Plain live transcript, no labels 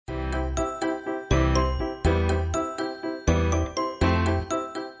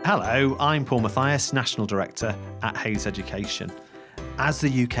Hello, I'm Paul Mathias, National Director at Hayes Education. As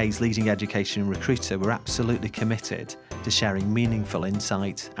the UK's leading education recruiter, we're absolutely committed to sharing meaningful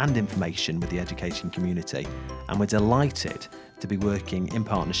insight and information with the education community, and we're delighted to be working in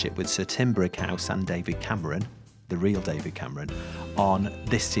partnership with Sir Tim Brighouse and David Cameron, the real David Cameron, on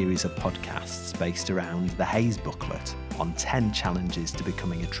this series of podcasts based around the Hayes booklet on 10 challenges to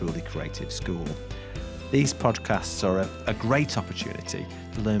becoming a truly creative school. These podcasts are a great opportunity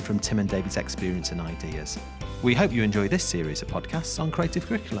to learn from Tim and David's experience and ideas. We hope you enjoy this series of podcasts on creative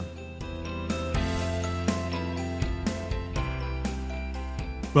curriculum.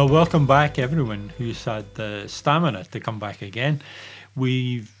 Well, welcome back everyone who's had the stamina to come back again.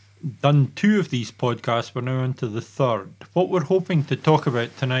 We've done 2 of these podcasts, we're now on to the 3rd. What we're hoping to talk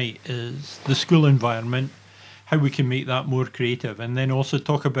about tonight is the school environment, how we can make that more creative, and then also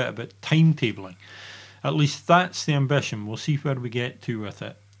talk a bit about timetabling. At least that's the ambition. We'll see where we get to with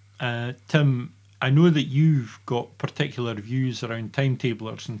it. Tim, I know that you've got particular views around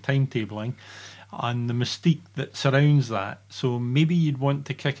timetablers and timetabling and the mystique that surrounds that. So maybe you'd want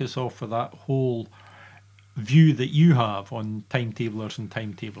to kick us off with that whole view that you have on timetablers and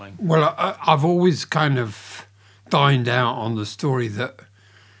timetabling. Well, I've always kind of dined out on the story that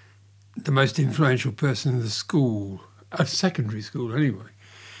the most influential person in the school, at secondary school anyway,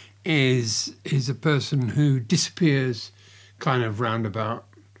 is a person who disappears kind of round about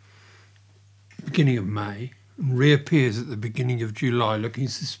beginning of May and reappears at the beginning of July looking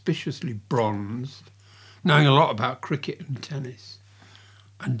suspiciously bronzed, knowing a lot about cricket and tennis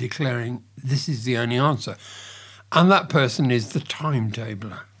and declaring this is the only answer. And that person is the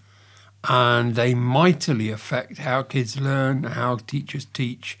timetabler. And they mightily affect how kids learn, how teachers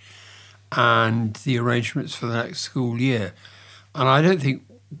teach, and the arrangements for the next school year. And I don't think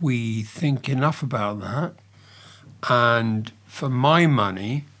we think enough about that. And for my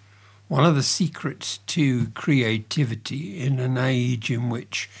money, one of the secrets to creativity in an age in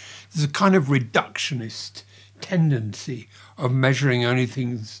which there's a kind of reductionist tendency of measuring only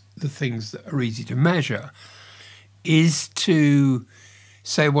the things that are easy to measure, is to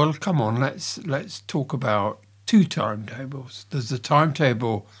say, well, come on, let's talk about 2 timetables. There's the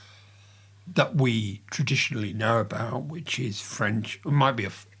timetable that we traditionally know about, which is French. It might be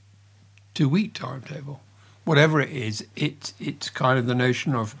a 2-week timetable. Whatever it is, it's kind of the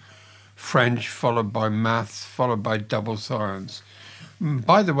notion of French followed by maths followed by double science.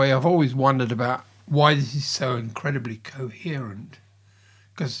 By the way, I've always wondered about why this is so incredibly coherent,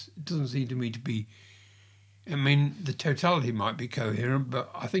 because it doesn't seem to me to be. I mean, the totality might be coherent, but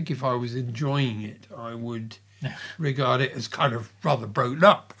I think if I was enjoying it, I would regard it as kind of rather broken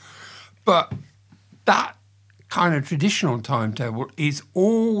up. But that kind of traditional timetable is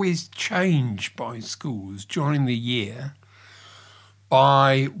always changed by schools during the year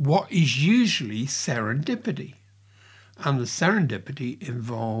by what is usually serendipity. And the serendipity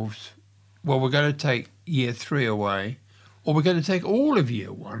involves, well, we're going to take year 3 away, or we're going to take all of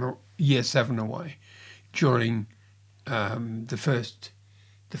year 1 or year 7 away during the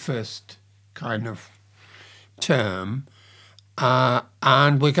first kind of term.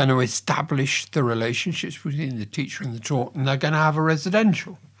 And we're going to establish the relationships between the teacher and the taught, and they're going to have a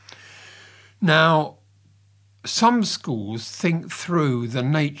residential. Now, some schools think through the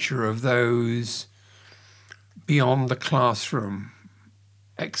nature of those beyond the classroom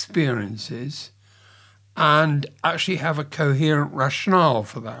experiences and actually have a coherent rationale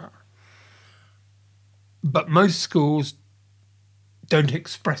for that. But most schools don't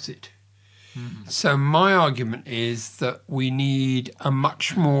express it. So my argument is that we need a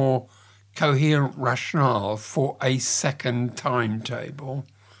much more coherent rationale for a second timetable.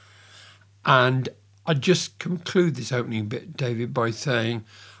 And I just conclude this opening bit, David, by saying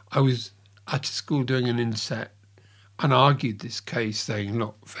I was at a school doing an inset and argued this case, saying,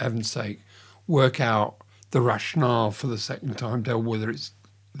 look, for heaven's sake, work out the rationale for the second timetable, whether it's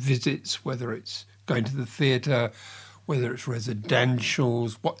visits, whether it's going to the theatre, whether it's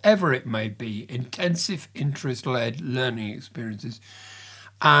residentials, whatever it may be, intensive interest-led learning experiences,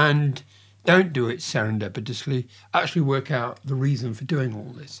 and don't do it serendipitously, actually work out the reason for doing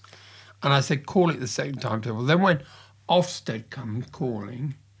all this. And I said, call it the second timetable. Then when Ofsted come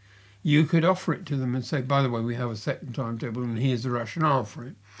calling, you could offer it to them and say, by the way, we have a second timetable and here's the rationale for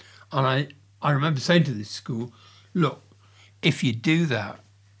it. And I remember saying to this school, look, if you do that,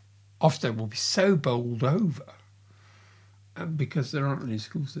 Ofsted will be so bowled over, because there aren't any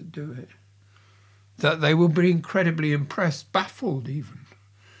schools that do it, that they will be incredibly impressed, baffled even.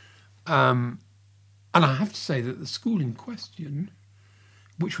 And I have to say that the school in question,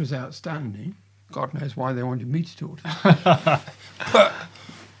 which was outstanding, God knows why they wanted me to talk to them, but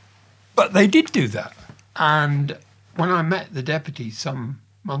But they did do that. And when I met the deputy some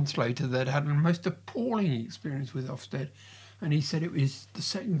months later, they'd had a most appalling experience with Ofsted. And he said it was the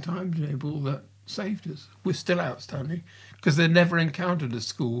second timetable that saved us. We're still outstanding because they'd never encountered a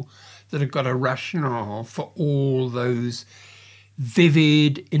school that had got a rationale for all those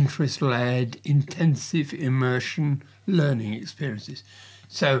vivid, interest-led, intensive immersion learning experiences.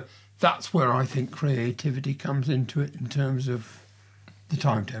 So that's where I think creativity comes into it in terms of the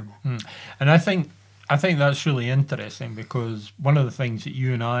timetable. And I think that's really interesting, because one of the things that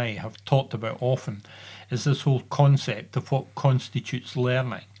you and I have talked about often is this whole concept of what constitutes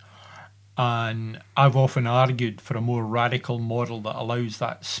learning. And I've often argued for a more radical model that allows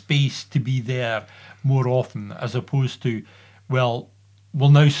that space to be there more often, as opposed to, well, we'll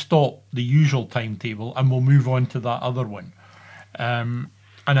now stop the usual timetable and we'll move on to that other one.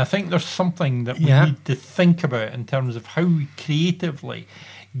 And I think there's something that we need to think about in terms of how we creatively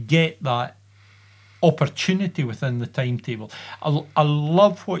get that opportunity within the timetable. I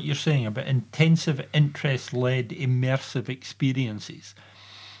love what you're saying about intensive, interest-led, immersive experiences.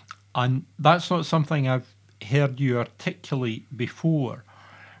 And that's not something I've heard you articulate before,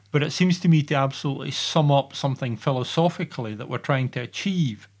 but it seems to me to absolutely sum up something philosophically that we're trying to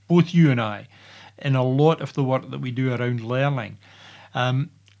achieve, both you and I, in a lot of the work that we do around learning.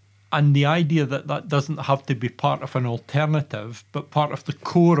 And the idea that that doesn't have to be part of an alternative, but part of the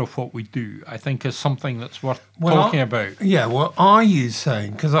core of what we do, I think is something that's worth talking about. Yeah, well, are you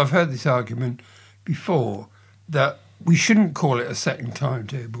saying, because I've heard this argument before, that we shouldn't call it a second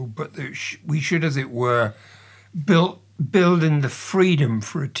timetable, but that we should, as it were, build in the freedom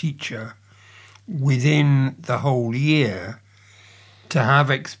for a teacher within the whole year to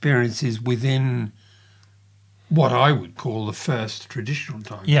have experiences within what I would call the first traditional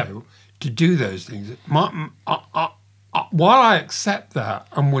timetable, to do those things. While I accept that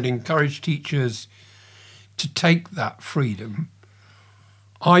and would encourage teachers to take that freedom,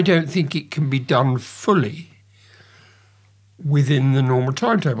 I don't think it can be done fully within the normal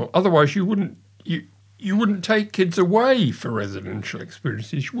timetable. Otherwise, you wouldn't take kids away for residential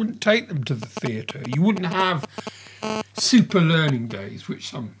experiences. You wouldn't take them to the theatre. You wouldn't have super learning days, which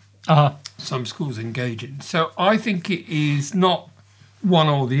some schools engage in. So I think it is not one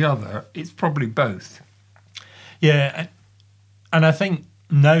or the other. It's probably both. Yeah, and I think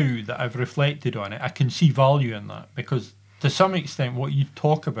now that I've reflected on it, I can see value in that, because to some extent what you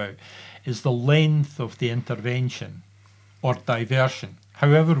talk about is the length of the intervention or diversion,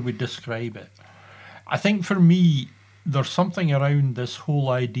 however we describe it. I think for me, there's something around this whole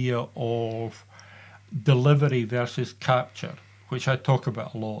idea of delivery versus capture, which I talk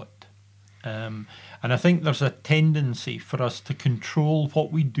about a lot. And I think there's a tendency for us to control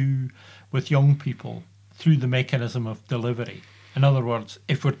what we do with young people through the mechanism of delivery. In other words,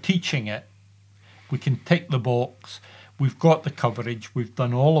 if we're teaching it, we can tick the box, we've got the coverage, we've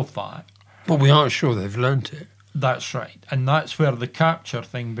done all of that. But we aren't sure they've learnt it. That's right. And that's where the capture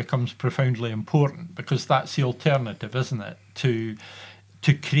thing becomes profoundly important, because that's the alternative, isn't it?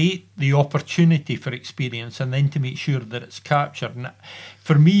 To create the opportunity for experience and then to make sure that it's captured. And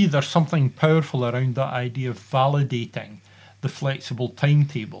for me, there's something powerful around that idea of validating the flexible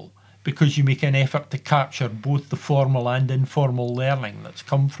timetable, because you make an effort to capture both the formal and informal learning that's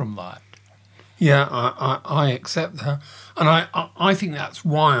come from that. Yeah, I accept that. And I think that's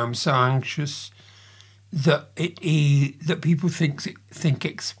why I'm so anxious that that people think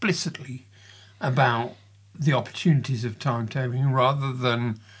explicitly about the opportunities of timetabling rather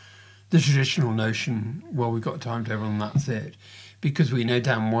than the traditional notion, well, we've got a timetable and that's it, because we know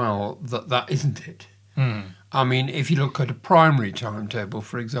damn well that that isn't it. I mean, if you look at a primary timetable,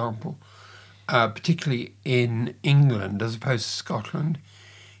 for example, particularly in England as opposed to Scotland,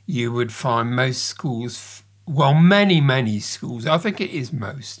 you would find most schools, well, many schools, I think it is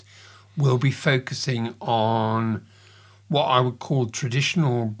most, will be focusing on what I would call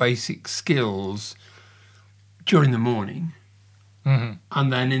traditional basic skills during the morning. And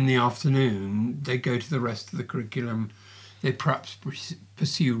then in the afternoon, they go to the rest of the curriculum. They perhaps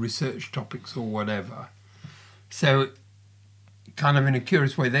pursue research topics or whatever. So kind of in a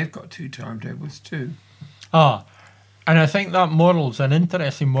curious way, they've got two timetables too. And I think that model's an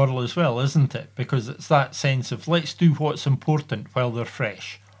interesting model as well, isn't it? Because it's that sense of let's do what's important while they're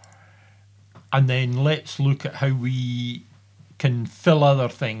fresh. And then let's look at how we can fill other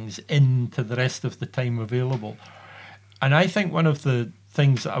things into the rest of the time available. And I think one of the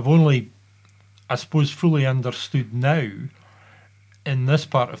things that I've only, I suppose, fully understood now in this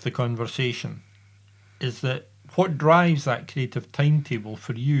part of the conversation is that what drives that creative timetable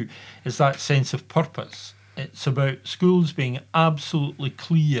for you is that sense of purpose. It's about schools being absolutely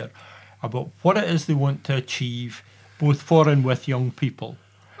clear about what it is they want to achieve, both for and with young people,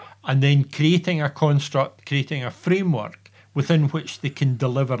 and then creating a construct, creating a framework within which they can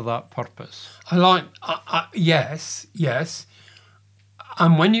deliver that purpose. Yes.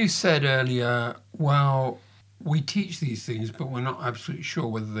 And when you said earlier, well, we teach these things, but we're not absolutely sure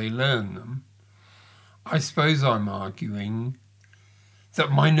whether they learn them, I suppose I'm arguing that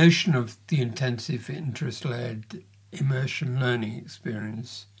my notion of the intensive interest-led immersion learning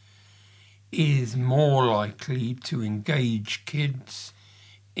experience is more likely to engage kids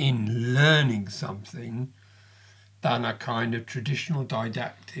in learning something than a kind of traditional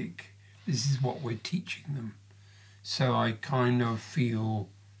didactic, this is what we're teaching them. So I kind of feel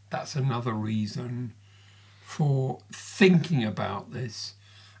that's another reason for thinking about this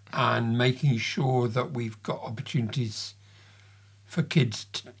and making sure that we've got opportunities for kids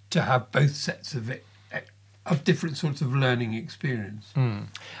to have both sets of different sorts of learning experience.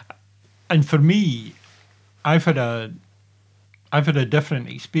 And for me, I've had a different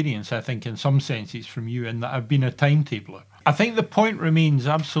experience, I think, in some senses from you, in that I've been a timetabler. I think the point remains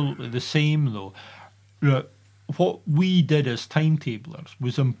absolutely the same, though. That what we did as timetablers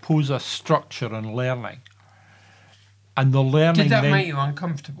was impose a structure on learning. And the learning Did that make you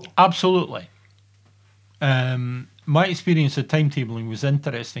uncomfortable? Absolutely. My experience of timetabling was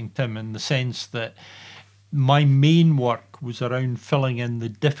interesting, Tim, in the sense that my main work was around filling in the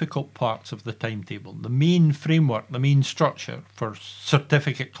difficult parts of the timetable. The main framework, the main structure for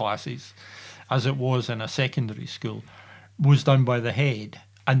certificate classes, as it was in a secondary school, was done by the head.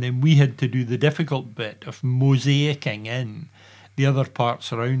 And then we had to do the difficult bit of mosaicing in the other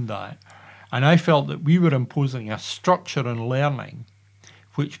parts around that. And I felt that we were imposing a structure on learning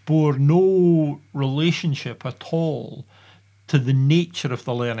which bore no relationship at all to the nature of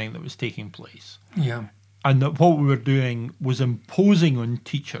the learning that was taking place. Yeah. And that what we were doing was imposing on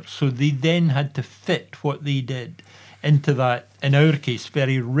teachers. So they then had to fit what they did into that, in our case,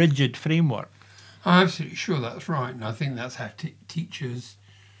 very rigid framework. I'm absolutely sure that's right. And I think that's how teachers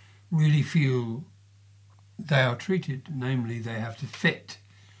really feel they are treated. Namely, they have to fit.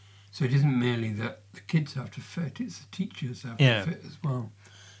 So it isn't merely that the kids have to fit, it's the teachers have to fit as well.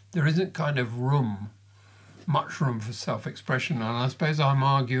 There isn't kind of much room for self-expression. And I suppose I'm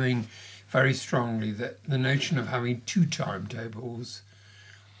arguing very strongly that the notion of having two timetables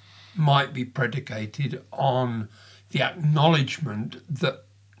might be predicated on the acknowledgement that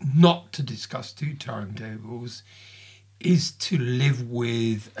not to discuss two timetables is to live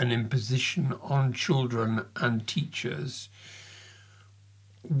with an imposition on children and teachers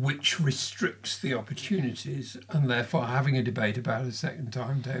which restricts the opportunities, and therefore having a debate about a second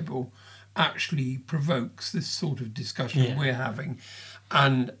timetable actually provokes this sort of discussion we're having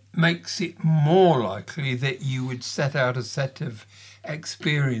and makes it more likely that you would set out a set of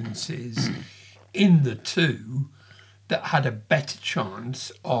experiences in the two that had a better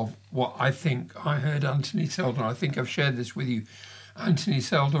chance of what I think I heard Anthony Seldon, I think I've shared this with you, Anthony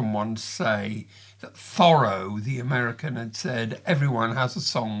Seldon once say that Thoreau, the American, had said, everyone has a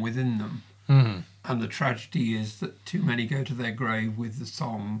song within them. And the tragedy is that too many go to their grave with the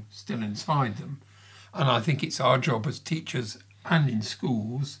song still inside them. And I think it's our job as teachers and in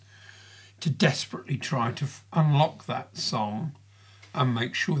schools to desperately try to unlock that song and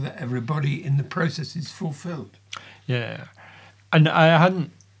make sure that everybody in the process is fulfilled. Yeah. And I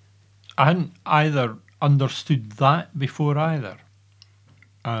hadn't either understood that before either.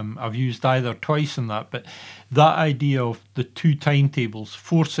 I've used either twice in that, but that idea of the two timetables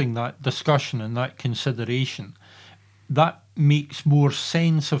forcing that discussion and that consideration, that makes more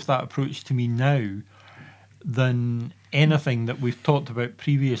sense of that approach to me now than anything that we've talked about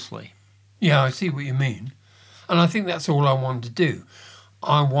previously. Yeah, I see what you mean. And I think that's all I want to do.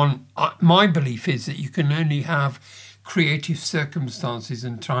 My belief is that you can only have creative circumstances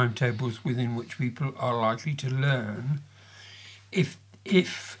and timetables within which people are likely to learn if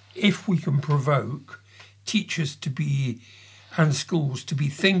we can provoke teachers to be and schools to be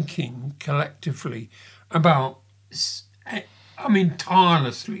thinking collectively about,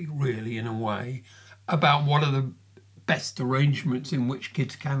 tirelessly really in a way, about what are the best arrangements in which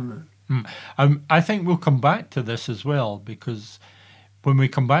kids can learn. I think we'll come back to this as well, because when we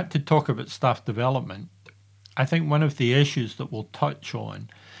come back to talk about staff development, I think one of the issues that we'll touch on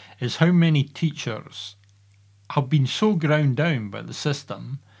is how many teachers have been so ground down by the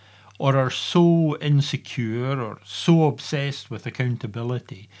system or are so insecure or so obsessed with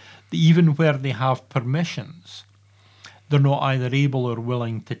accountability that even where they have permissions, they're not either able or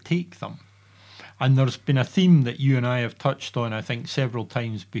willing to take them. And there's been a theme that you and I have touched on, I think, several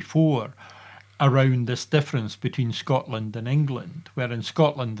times before, around this difference between Scotland and England, where in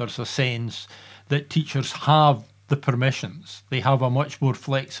Scotland there's a sense that teachers have the permissions. They have a much more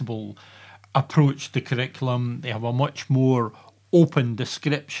flexible approach to curriculum. They have a much more open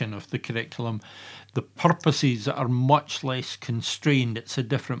description of the curriculum. The purposes are much less constrained. It's a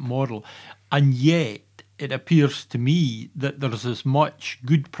different model. And yet, it appears to me that there's as much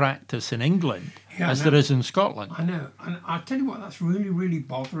good practice in England as there is in Scotland. I know. And I'll tell you what, that's really, really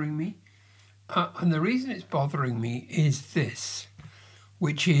bothering me. And the reason it's bothering me is this,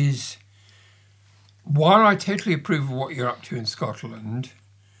 which is, while I totally approve of what you're up to in Scotland,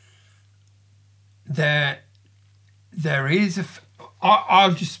 there is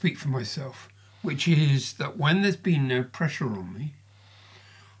I'll just speak for myself, which is that when there's been no pressure on me,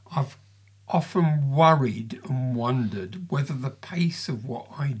 I've often worried and wondered whether the pace of what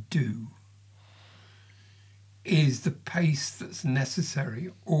I do is the pace that's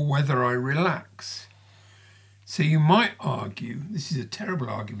necessary or whether I relax. So you might argue, this is a terrible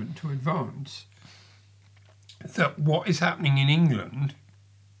argument to advance, that what is happening in England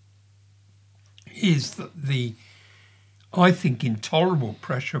is that the, I think, intolerable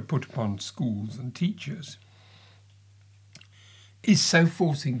pressure put upon schools and teachers is so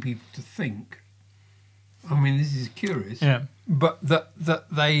forcing people to think. I mean, this is curious, but that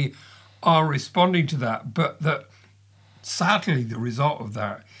they are responding to that, but that sadly the result of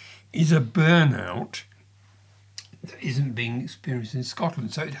that is a burnout that isn't being experienced in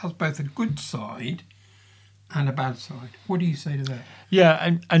Scotland. So it has both a good side and a bad side. What do you say to that?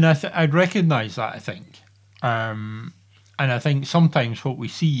 Yeah, and I'd recognise that, I think. And I think sometimes what we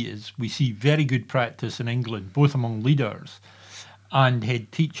see is we see very good practice in England, both among leaders and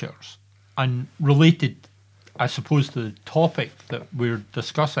head teachers. And related, I suppose, to the topic that we're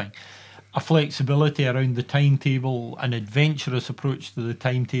discussing, a flexibility around the timetable, an adventurous approach to the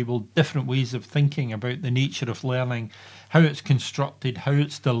timetable, different ways of thinking about the nature of learning, how it's constructed, how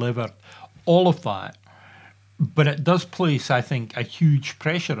it's delivered, all of that. But it does place, I think, a huge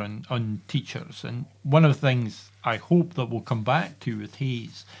pressure on teachers. And one of the things I hope that we'll come back to with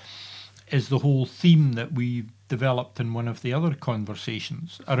Hayes is the whole theme that we developed in one of the other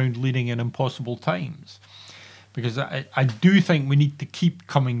conversations around leading in impossible times. Because I do think we need to keep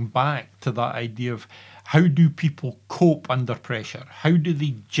coming back to that idea of how do people cope under pressure? How do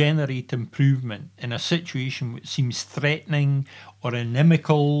they generate improvement in a situation which seems threatening or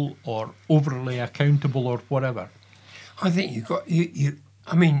inimical or overly accountable or whatever? I think you've got,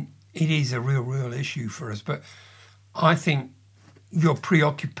 I mean, it is a real issue for us, but I think your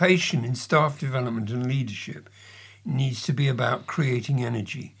preoccupation in staff development and leadership needs to be about creating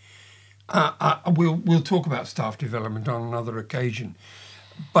energy. We'll talk about staff development on another occasion,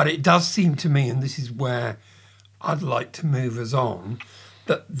 but it does seem to me, and this is where I'd like to move us on,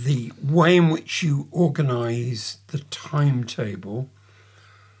 that the way in which you organise the timetable,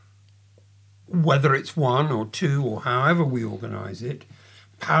 whether it's one or two or however we organise it,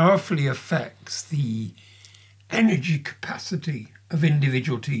 powerfully affects the energy capacity of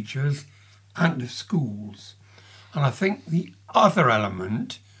individual teachers and of schools. And I think the other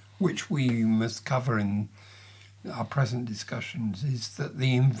element, which we must cover in our present discussions, is that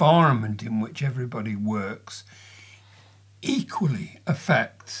the environment in which everybody works equally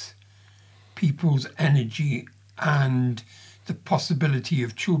affects people's energy and the possibility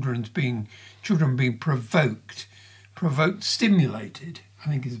of children being provoked, stimulated, I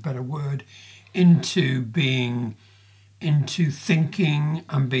think is a better word, into thinking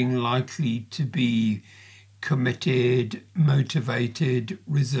and being likely to be committed, motivated,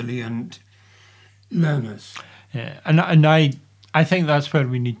 resilient learners. Yeah, and I think that's where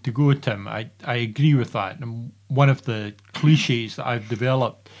we need to go, Tim. I agree with that. And one of the cliches that I've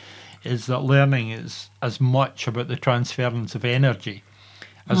developed is that learning is as much about the transference of energy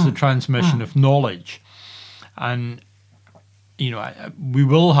as the transmission of knowledge. And, we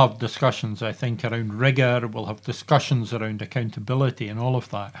will have discussions, I think, around rigour. We'll have discussions around accountability and all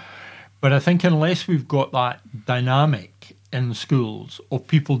of that. But I think unless we've got that dynamic in schools of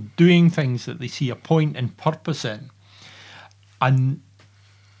people doing things that they see a point and purpose in, and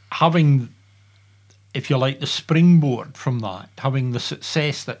having, if you like, the springboard from that, having the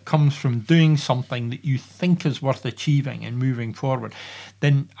success that comes from doing something that you think is worth achieving and moving forward,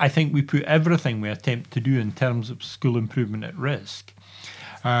 then I think we put everything we attempt to do in terms of school improvement at risk.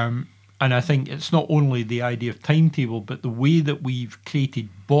 And I think it's not only the idea of timetable, but the way that we've created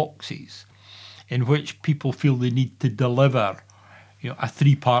boxes in which people feel they need to deliver, a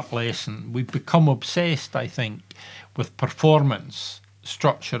 3-part lesson. We've become obsessed, I think, with performance,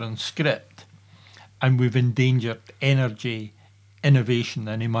 structure and script, and we've endangered energy, innovation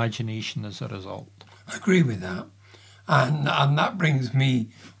and imagination as a result. I agree with that. And that brings me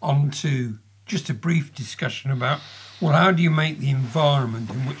on to just a brief discussion about, well, how do you make the environment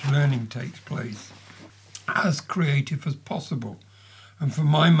in which learning takes place as creative as possible? And for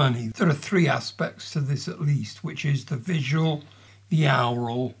my money, there are three aspects to this at least, which is the visual, the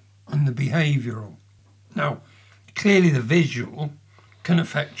aural, and the behavioural. Now, clearly the visual can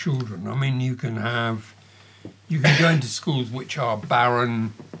affect children. I mean, you can go into schools which are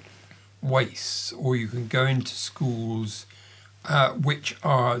barren wastes, or you can go into schools which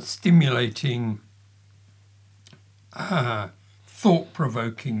are stimulating,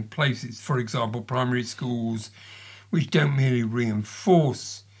 thought-provoking places. For example, primary schools which don't merely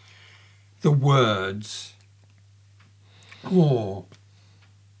reinforce the words or,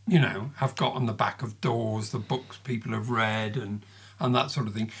 have got on the back of doors the books people have read and that sort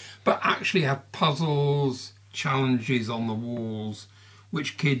of thing, but actually have puzzles, challenges on the walls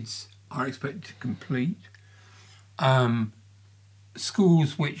which kids are expected to complete.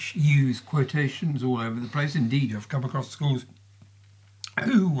 Schools which use quotations all over the place. Indeed, I've come across schools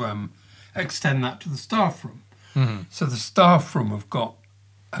who extend that to the staff room. Mm-hmm. So the staff room have got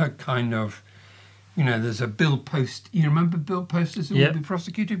a kind of, there's a bill post. You remember bill posters that will be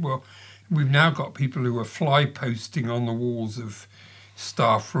prosecuted? Well, we've now got people who are fly posting on the walls of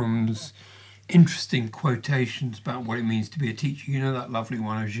staff rooms interesting quotations about what it means to be a teacher. That lovely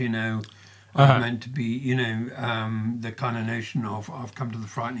one, as you know, meant to be, the kind of notion of, I've come to the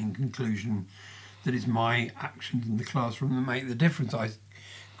frightening conclusion that it's my actions in the classroom that make the difference. I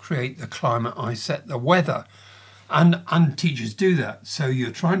create the climate, I set the weather. And teachers do that. So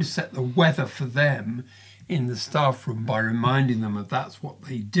you're trying to set the weather for them in the staff room by reminding them that that's what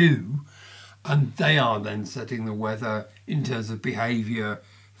they do. And they are then setting the weather in terms of behaviour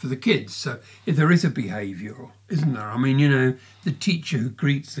for the kids. So if there is a behavioural, isn't there? I mean, the teacher who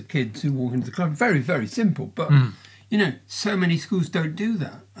greets the kids who walk into the class, very, very simple. But, so many schools don't do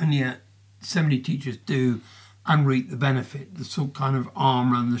that. And yet so many teachers do and reap the benefit, the sort of kind of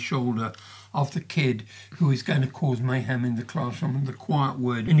arm around the shoulder of the kid who is going to cause mayhem in the classroom, and the quiet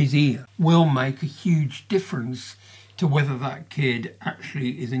word in his ear will make a huge difference to whether that kid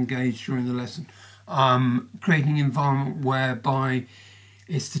actually is engaged during the lesson. Creating an environment whereby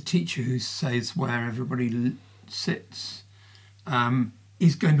it's the teacher who says where everybody sits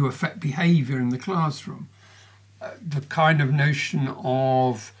is going to affect behaviour in the classroom. The kind of notion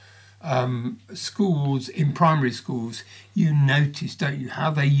of schools, in primary schools, you notice, don't you,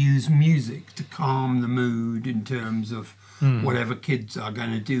 how they use music to calm the mood in terms of whatever kids are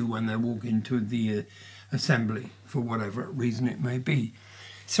going to do when they walk into the assembly, for whatever reason it may be.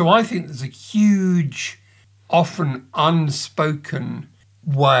 So I think there's a huge, often unspoken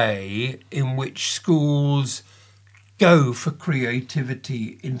way in which schools go for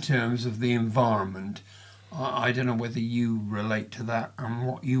creativity in terms of the environment. I don't know whether you relate to that and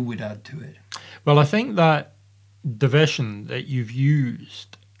what you would add to it. Well, I think that division that you've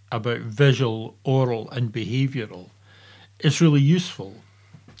used about visual, oral and behavioural is really useful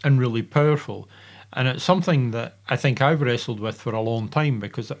and really powerful. And it's something that I think I've wrestled with for a long time,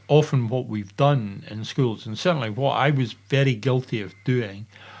 because often what we've done in schools, and certainly what I was very guilty of doing,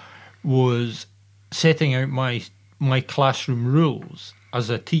 was setting out my classroom rules as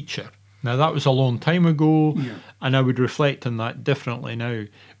a teacher. Now, that was a long time ago, and I would reflect on that differently now.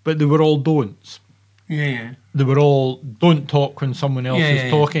 But they were all don'ts. Yeah. They were all, don't talk when someone else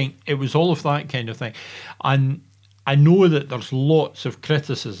is talking. It was all of that kind of thing. And I know that there's lots of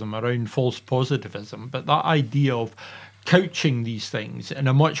criticism around false positivism, but that idea of couching these things in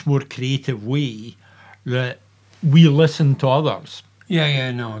a much more creative way, that we listen to others. No,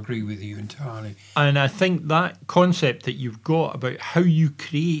 I agree with you entirely. And I think that concept that you've got about how you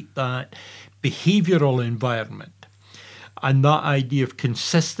create that behavioural environment and that idea of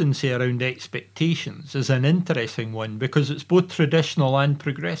consistency around expectations is an interesting one, because it's both traditional and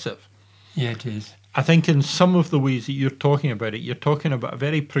progressive. Yeah, it is. I think in some of the ways that you're talking about it, you're talking about a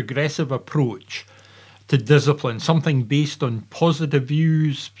very progressive approach to discipline, something based on positive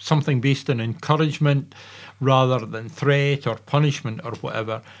views, something based on encouragement rather than threat or punishment or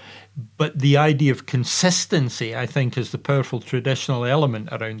whatever. But the idea of consistency, I think, is the powerful traditional element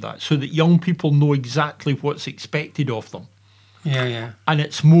around that, so that young people know exactly what's expected of them. Yeah. And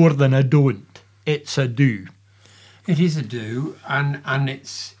it's more than a don't, it's a do. It is a do, and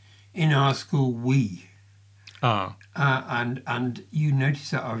it's in our school we. And you notice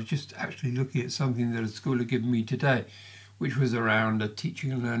that I was just actually looking at something that a school had given me today, which was around a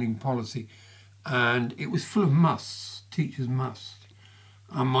teaching and learning policy. And it was full of musts, teachers must.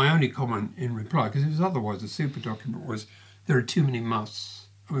 And my only comment in reply, because it was otherwise a super document, was there are too many musts.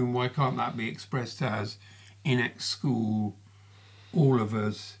 I mean, why can't that be expressed as, in X school, all of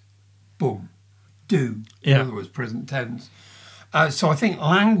us, boom, do. In other words, present tense. So I think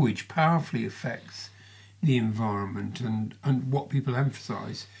language powerfully affects the environment and what people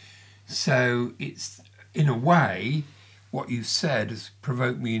emphasise. So it's, in a way, what you've said has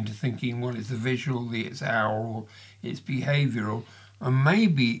provoked me into thinking, well, it's the visual, it's oral, it's behavioural, and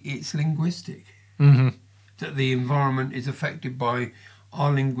maybe it's linguistic. Mm-hmm. That the environment is affected by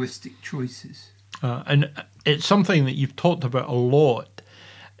our linguistic choices. And it's something that you've talked about a lot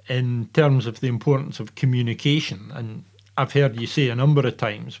in terms of the importance of communication. And I've heard you say a number of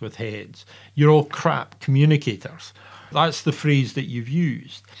times with heads, you're all crap communicators. That's the phrase that you've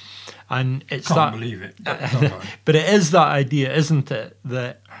used. And it's Can't believe it. But it is that idea, isn't it,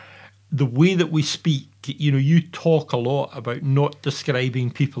 that the way that we speak, you talk a lot about not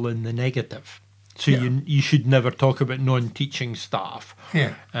describing people in the negative. So you should never talk about non-teaching staff.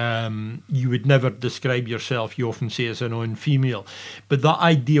 Yeah. You would never describe yourself, you often say, as a non-female. But that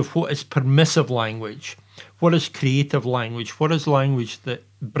idea of what is permissive language, what is creative language, what is language that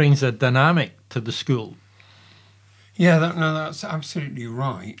brings a dynamic to the school. Yeah, that's absolutely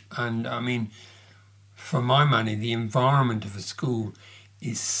right. And I mean, for my money, the environment of a school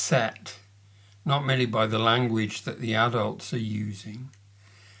is set not merely by the language that the adults are using,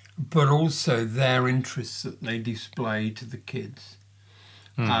 but also their interests that they display to the kids.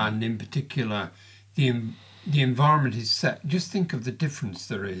 And in particular, the environment is set. Just think of the difference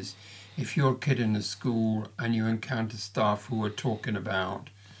there is if you're a kid in a school and you encounter staff who are talking about,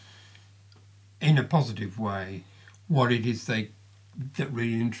 in a positive way, what it is that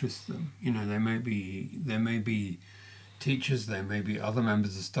really interests them. There may be teachers, there may be other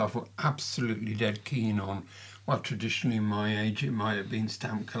members of staff who are absolutely dead keen on, well, traditionally in my age it might have been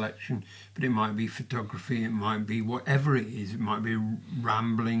stamp collection, but it might be photography, it might be whatever it is, it might be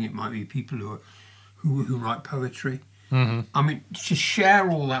rambling, it might be people who write poetry. Mm-hmm. I mean, to share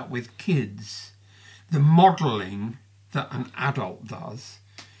all that with kids, the modelling that an adult does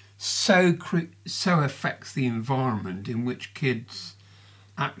so affects the environment in which kids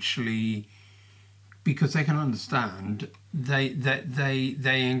actually, because they can understand, they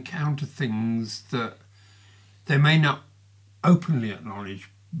encounter things that they may not openly acknowledge,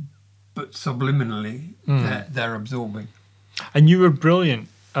 but subliminally they're absorbing. And you were brilliant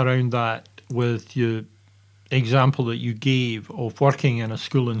around that with your example that you gave of working in a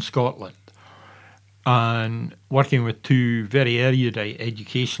school in Scotland and working with two very erudite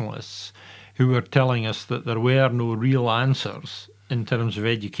educationalists who were telling us that there were no real answers in terms of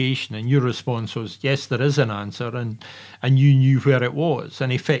education, and your response was, yes, there is an answer, and you knew where it was.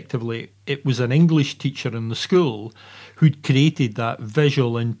 And effectively, it was an English teacher in the school who'd created that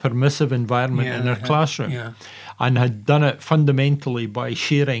visual and permissive environment in her classroom and had done it fundamentally by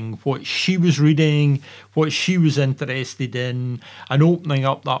sharing what she was reading, what she was interested in, and opening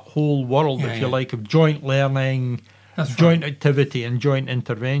up that whole world, if you like, of joint learning, joint activity and joint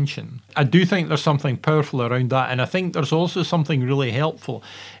intervention. I do think there's something powerful around that, and I think there's also something really helpful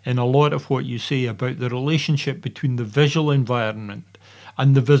in a lot of what you say about the relationship between the visual environment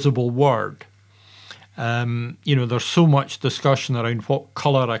and the visible word. There's so much discussion around what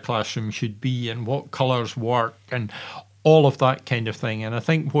colour a classroom should be and what colours work and all of that kind of thing. And I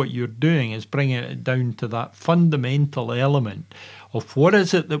think what you're doing is bringing it down to that fundamental element of what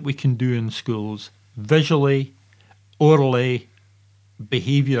is it that we can do in schools visually, orally,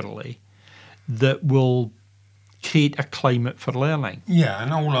 behaviourally, that will create a climate for learning. Yeah,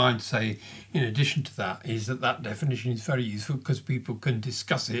 and all I'd say in addition to that is that definition is very useful because people can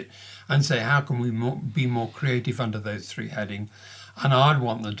discuss it and say, how can we be more creative under those three headings? And I'd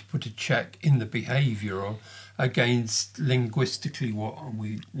want them to put a check in the behavioural against linguistically what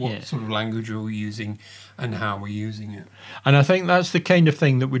sort of language are we using and how we're using it. And I think that's the kind of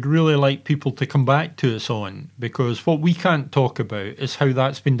thing that we'd really like people to come back to us on, because what we can't talk about is how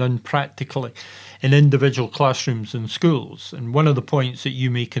that's been done practically in individual classrooms and schools. And one of the points that you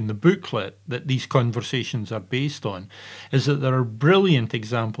make in the booklet that these conversations are based on is that there are brilliant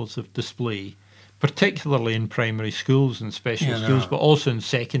examples of display, particularly in primary schools and special schools, but also in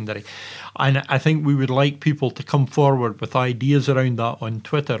secondary. And I think we would like people to come forward with ideas around that on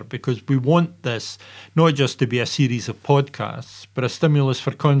Twitter, because we want this not just to be a series of podcasts, but a stimulus for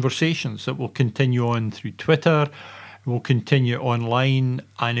conversations that will continue on through Twitter, will continue online.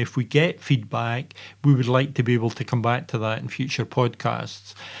 And if we get feedback, we would like to be able to come back to that in future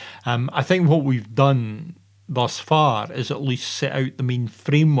podcasts. I think what we've done thus far is at least set out the main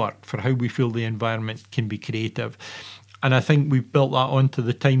framework for how we feel the environment can be creative. And I think we've built that onto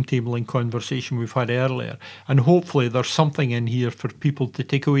the timetabling conversation we've had earlier. And hopefully there's something in here for people to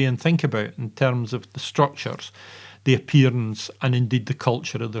take away and think about in terms of the structures, the appearance, and indeed the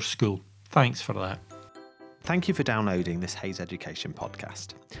culture of their school. Thanks for that. Thank you for downloading this Hayes Education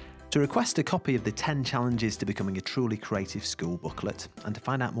podcast. To request a copy of the 10 Challenges to Becoming a Truly Creative School booklet and to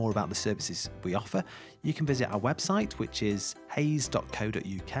find out more about the services we offer, you can visit our website, which is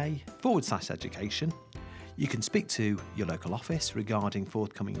hayes.co.uk/education. You can speak to your local office regarding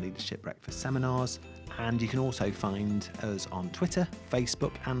forthcoming leadership breakfast seminars, and you can also find us on Twitter,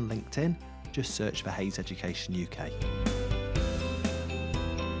 Facebook and LinkedIn. Just search for Hayes Education UK.